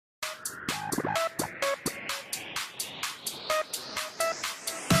Hello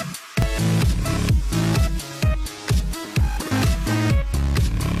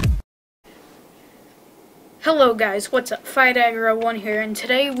guys, what's up? FRAGMENT here, and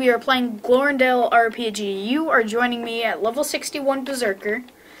today we are playing Goradiel RPG. You are joining me at level 61 Berserker,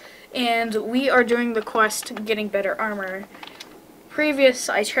 and we are doing the quest Getting Better Armor.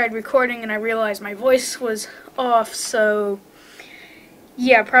 I tried recording and I realized my voice was off, so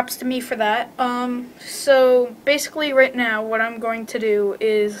yeah, props to me for that. So basically right now what I'm going to do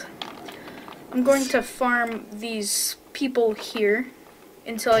is I'm going to farm these people here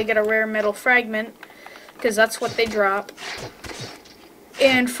until I get a rare metal fragment, because that's what they drop.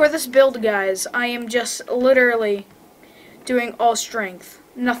 And for this build, guys, I am just literally doing all strength,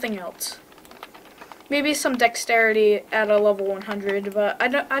 nothing else. Maybe some dexterity at a level 100, but I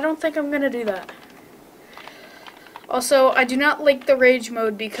don't think I'm gonna do that. Also, I do not like the rage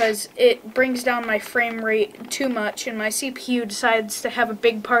mode because it brings down my frame rate too much, and my CPU decides to have a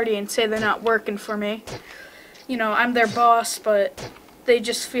big party and say they're not working for me. You know, I'm their boss, but they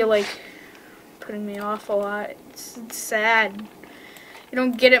just feel like putting me off a lot. It's sad. You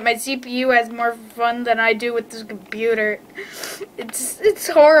don't get it. My CPU has more fun than I do with this computer. It's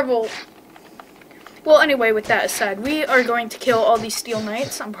horrible. Well, anyway, with that aside, we are going to kill all these Steel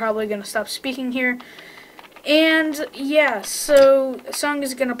Knights. I'm probably going to stop speaking here. And yeah, so the song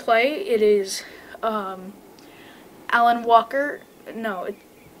is going to play. It is Alan Walker. No,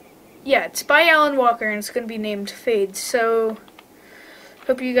 it's by Alan Walker, and it's going to be named Fade. So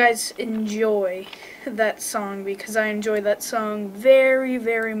hope you guys enjoy that song, because I enjoy that song very,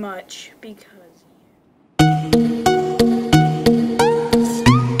 very much, because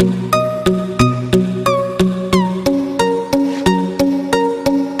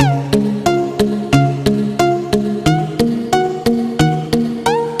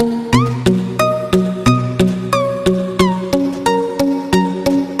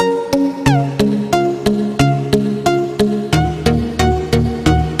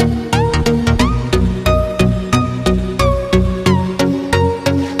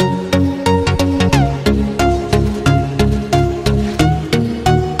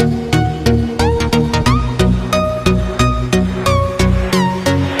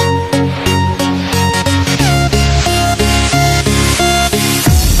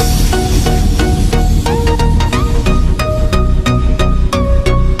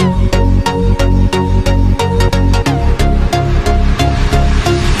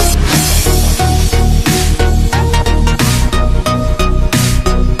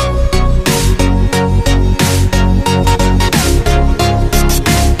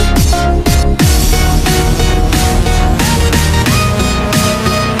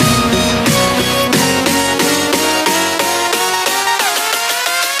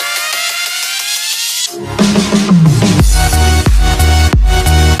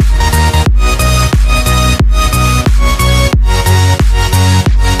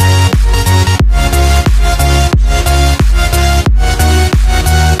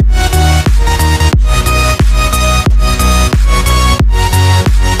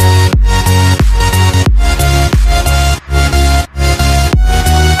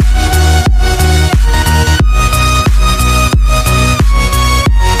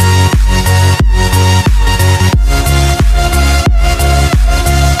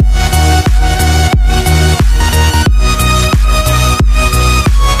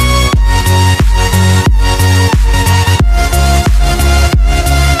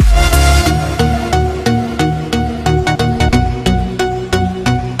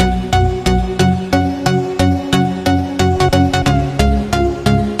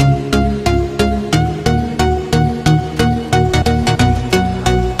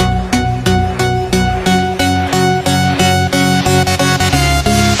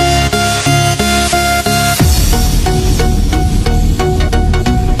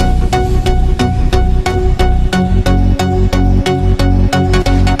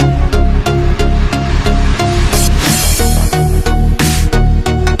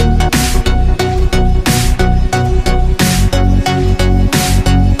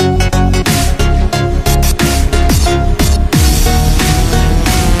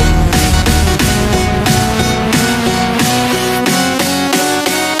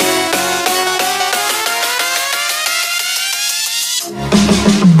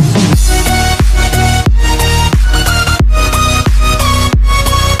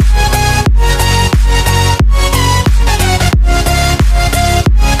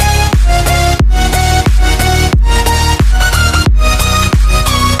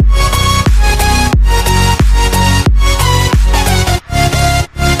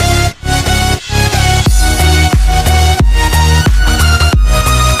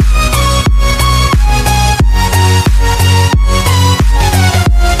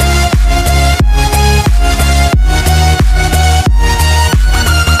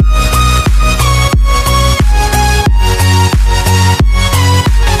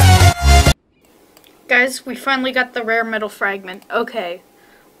guys, we finally got the rare metal fragment. Okay,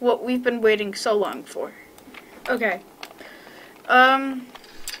 what we've been waiting so long for. Okay.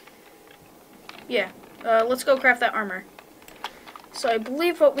 Yeah. Let's go craft that armor. So I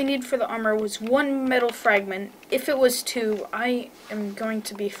believe what we need for the armor was 1 metal fragment. If it was 2, I am going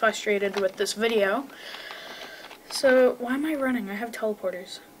to be frustrated with this video. So, why am I running? I have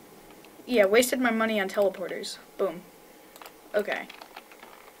teleporters. Yeah, wasted my money on teleporters. Boom. Okay.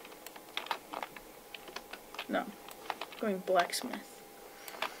 No. Going blacksmith.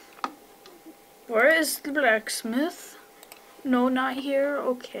 Where is the blacksmith? No, not here?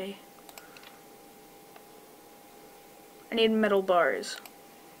 Okay. I need metal bars.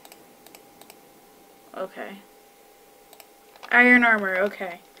 Okay. Iron armor,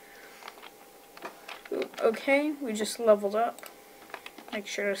 okay. Okay, we just leveled up. Make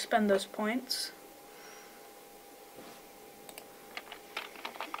sure to spend those points.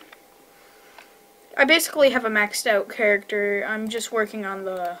 I basically have a maxed out character. I'm just working on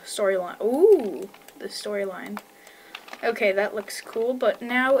the storyline. Ooh, the storyline. Okay, that looks cool, but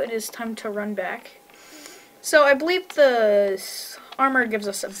now it is time to run back. So I believe the armor gives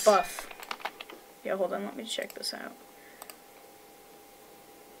us a buff. Yeah, hold on, let me check this out.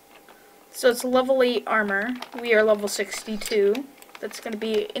 So it's level 8 armor. We are level 62. That's going to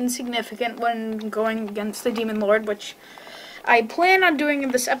be insignificant when going against the Demon Lord, which I plan on doing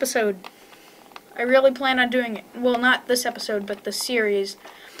in this episode. I really plan on doing it. Well, not this episode, but the series.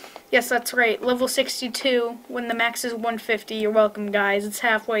 Yes, that's right. Level 62, when the max is 150. You're welcome, guys. It's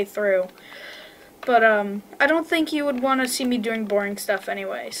halfway through. But, I don't think you would want to see me doing boring stuff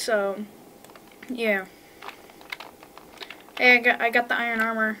anyway, so, yeah. Hey, I got the iron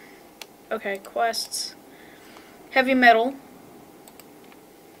armor. Okay, quests. Heavy metal.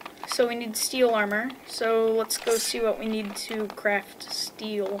 So we need steel armor. So let's go see what we need to craft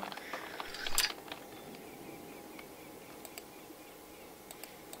steel.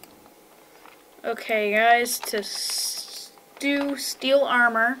 Okay, guys, to do steel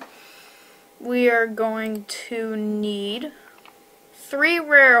armor, we are going to need 3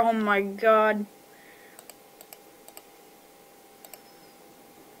 rare, oh my god.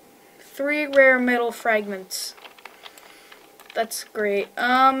 3 rare metal fragments. That's great.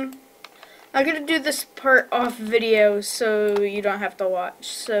 I'm gonna do this part off video so you don't have to watch.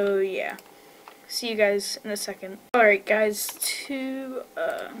 So yeah. See you guys in a second. Alright guys, to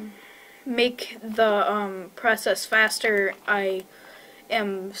make the process faster, I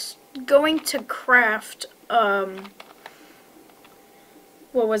am going to craft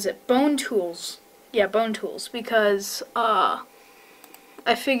what was it? Bone tools. Yeah, bone tools, because I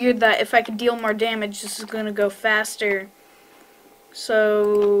figured that if I could deal more damage, this is going to go faster.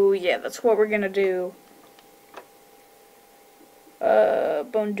 So, yeah, that's what we're going to do.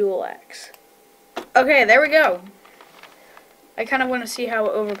 Bone dual axe. Okay, there we go. I kind of want to see how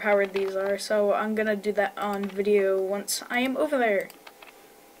overpowered these are, so I'm going to do that on video once I am over there.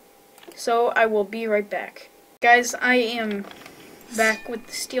 So, I will be right back. Guys, I am back with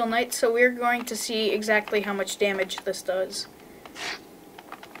the Steel Knight, so we're going to see exactly how much damage this does.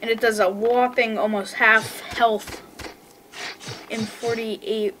 And it does a whopping almost half health in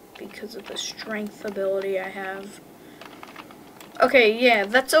 48 because of the strength ability I have. Okay, yeah,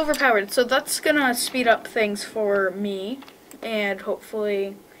 that's overpowered. So that's gonna speed up things for me. And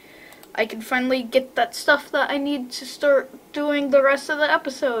hopefully I can finally get that stuff that I need to start doing the rest of the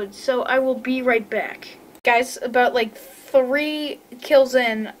episode. So I will be right back. Guys, about like 3 kills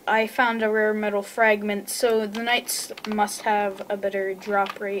in, I found a rare metal fragment, so the knights must have a better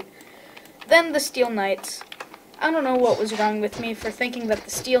drop rate than the steel knights. I don't know what was wrong with me for thinking that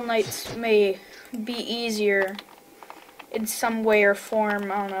the steel knights may be easier in some way or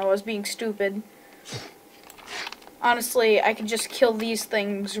form. I don't know, I was being stupid. Honestly, I could just kill these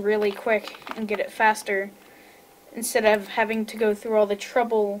things really quick and get it faster, instead of having to go through all the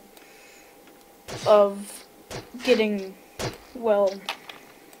trouble of getting, well,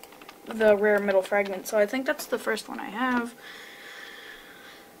 the rare metal fragment. So I think that's the first one I have.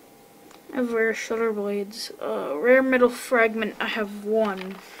 I have rare shoulder blades. Rare metal fragment, I have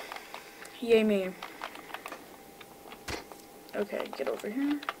 1. Yay me. Okay, get over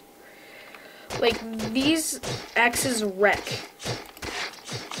here. Like, these axes wreck.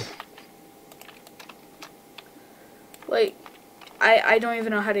 Like, I don't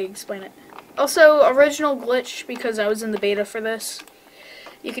even know how to explain it. Also, original glitch, because I was in the beta for this.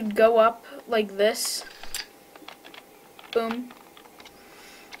 You could go up like this. Boom.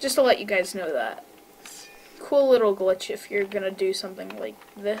 Just to let you guys know that. Cool little glitch if you're gonna do something like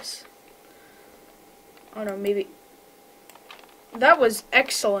this. Oh no, maybe. That was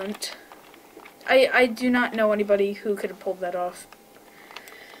excellent. I do not know anybody who could have pulled that off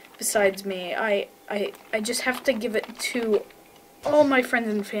besides me. I just have to give it to all my friends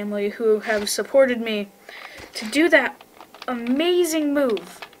and family who have supported me to do that amazing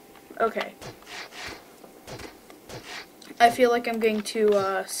move. Okay. I feel like I'm getting too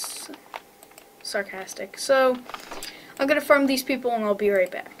sarcastic. So, I'm gonna farm these people and I'll be right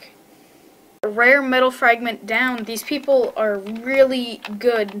back. Rare metal fragment down. These people are really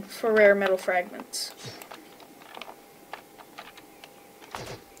good for rare metal fragments.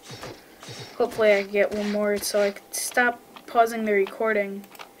 Hopefully I can get one more so I can stop pausing the recording.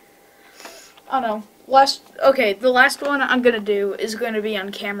 Oh no. The last one I'm gonna do is gonna be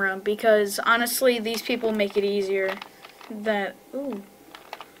on camera because honestly these people make it easier than ooh.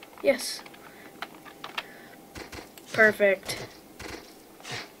 Yes. Perfect.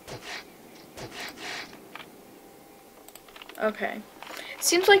 Okay.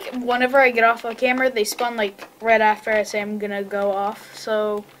 Seems like whenever I get off the camera, they spawn like right after I say I'm gonna go off.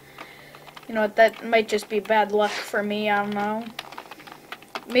 So, you know, that might just be bad luck for me. I don't know.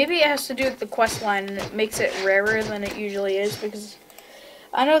 Maybe it has to do with the quest line and it makes it rarer than it usually is because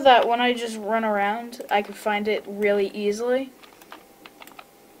I know that when I just run around, I can find it really easily.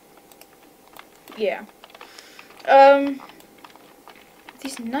 Yeah.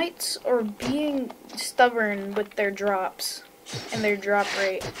 These knights are being stubborn with their drops and their drop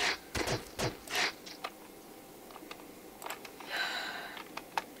rate.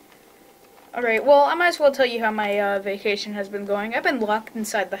 Alright, well, I might as well tell you how my vacation has been going. I've been locked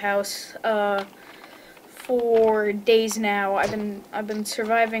inside the house for days now. I've been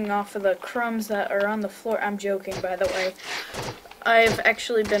surviving off of the crumbs that are on the floor. I'm joking, by the way. I've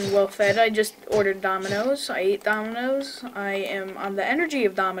actually been well fed. I just ordered Domino's. I ate Domino's. I am on the energy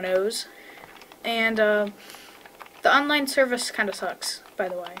of Domino's. And the online service kind of sucks, by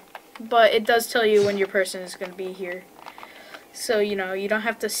the way. But it does tell you when your person is going to be here. So, you know, you don't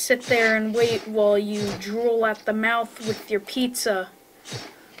have to sit there and wait while you drool at the mouth with your pizza.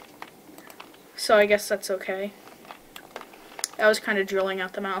 So I guess that's okay. I was kind of drooling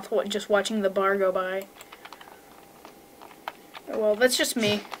out the mouth just watching the bar go by. Well, that's just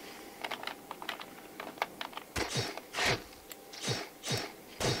me.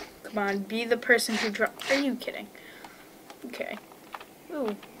 Come on, be the person who Are you kidding? Okay.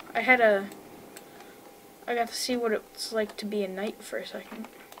 Ooh, I got to see what it's like to be a knight for a second.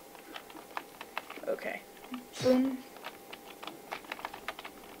 Okay. Boom.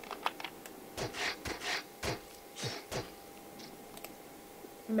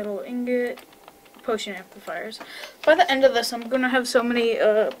 Metal ingot. Potion amplifiers. By the end of this, I'm gonna have so many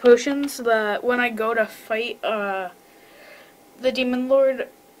potions that when I go to fight the demon lord,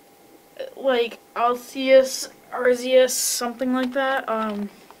 like Arceus, something like that,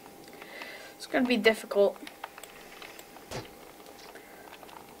 it's gonna be difficult.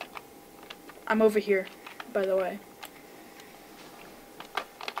 I'm over here, by the way.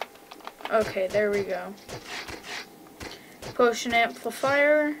 Okay, there we go. Potion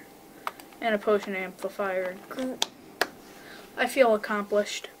amplifier. And a potion amplifier. I feel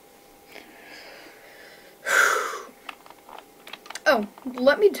accomplished. Oh,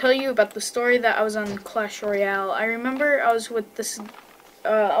 let me tell you about the story that I was on Clash Royale. I remember I was with this,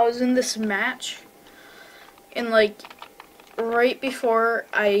 I was in this match, and like, right before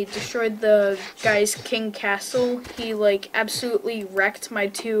I destroyed the guy's king castle, he like absolutely wrecked my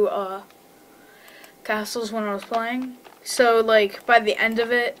two, castles when I was playing. So like, by the end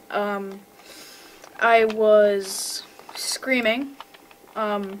of it, I was screaming,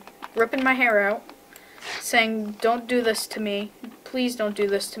 ripping my hair out, saying, "Don't do this to me. Please don't do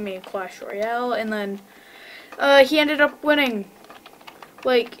this to me in Clash Royale." And then he ended up winning.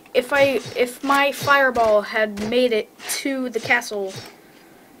 Like, if my fireball had made it to the castle,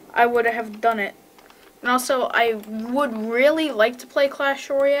 I would have done it. And also, I would really like to play Clash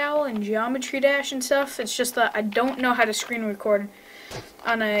Royale and Geometry Dash and stuff. It's just that I don't know how to screen record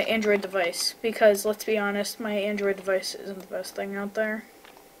on an Android device, because let's be honest, my Android device isn't the best thing out there.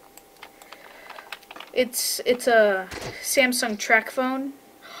 It's a Samsung track phone.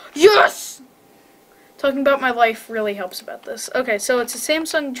 Yes! Talking about my life really helps about this. Okay, so it's a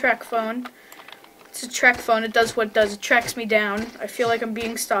Samsung track phone. It's a track phone. It does what it does. It tracks me down. I feel like I'm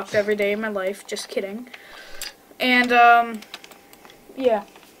being stalked every day in my life. Just kidding. And yeah.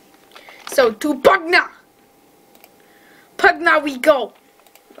 So to Pugna! Pugna we go!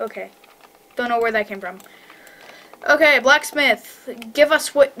 Okay. Don't know where that came from. Okay, blacksmith. Give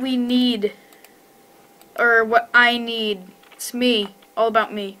us what we need. Or what I need. It's me. All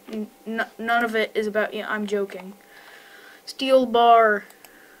about me. None of it is about you. I'm joking. Steel bar.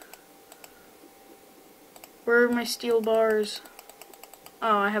 Where are my steel bars?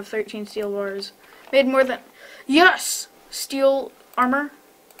 Oh, I have 13 steel bars. Made more than... Yes! Steel armor.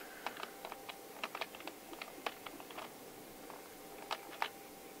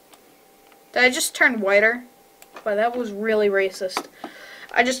 Did I just turn whiter? Wow, that was really racist.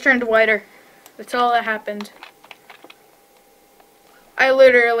 I just turned whiter. That's all that happened. I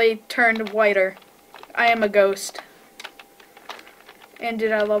literally turned whiter. I am a ghost. And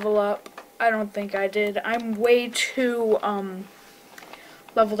did I level up? I don't think I did. I'm way too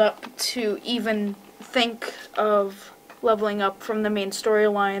leveled up to even think of leveling up from the main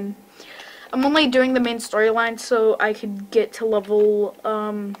storyline. I'm only doing the main storyline so I could get to level,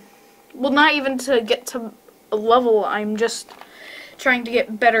 well, not even to get to a level, I'm just trying to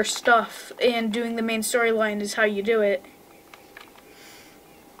get better stuff, and doing the main storyline is how you do it.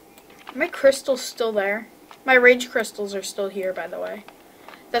 My crystal's still there. My rage crystals are still here, by the way.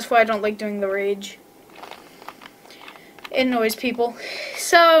 That's why I don't like doing the rage. It annoys people.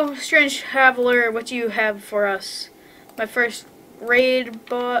 So, Strange Traveler, what do you have for us? My first raid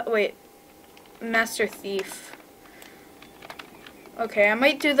boss. Wait. Master Thief. Okay, I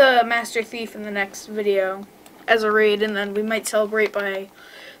might do the Master Thief in the next video as a raid, and then we might celebrate by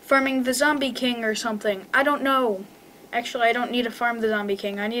farming the Zombie King or something. I don't know. Actually, I don't need to farm the Zombie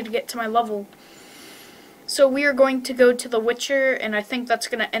King. I need to get to my level. So we are going to go to The Witcher, and I think that's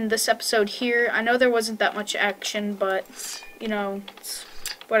going to end this episode here. I know there wasn't that much action, but, you know, it's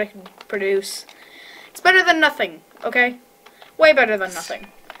what I can produce. It's better than nothing, okay? Way better than nothing.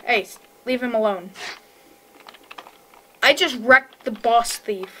 Hey, leave him alone. I just wrecked the boss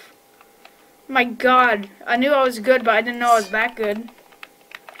thief. My god. I knew I was good, but I didn't know I was that good.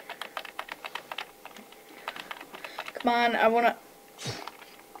 Come on, I wanna...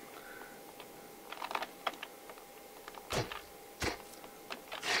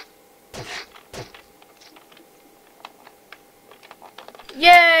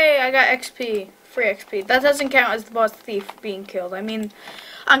 Yay! I got XP. Free XP. That doesn't count as the boss thief being killed. I mean,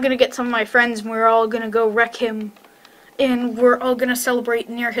 I'm gonna get some of my friends and we're all gonna go wreck him. And we're all gonna celebrate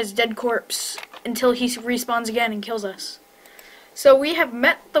near his dead corpse until he respawns again and kills us. So we have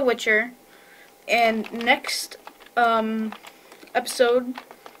met the Witcher, and next episode,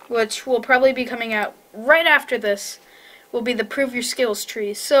 which will probably be coming out right after this, will be the Prove Your Skills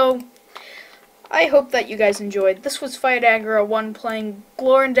tree. So I hope that you guys enjoyed. This was firedagger01 playing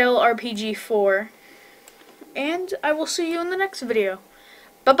Goradiel RPG 4, and I will see you in the next video.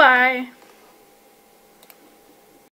 Bye-bye.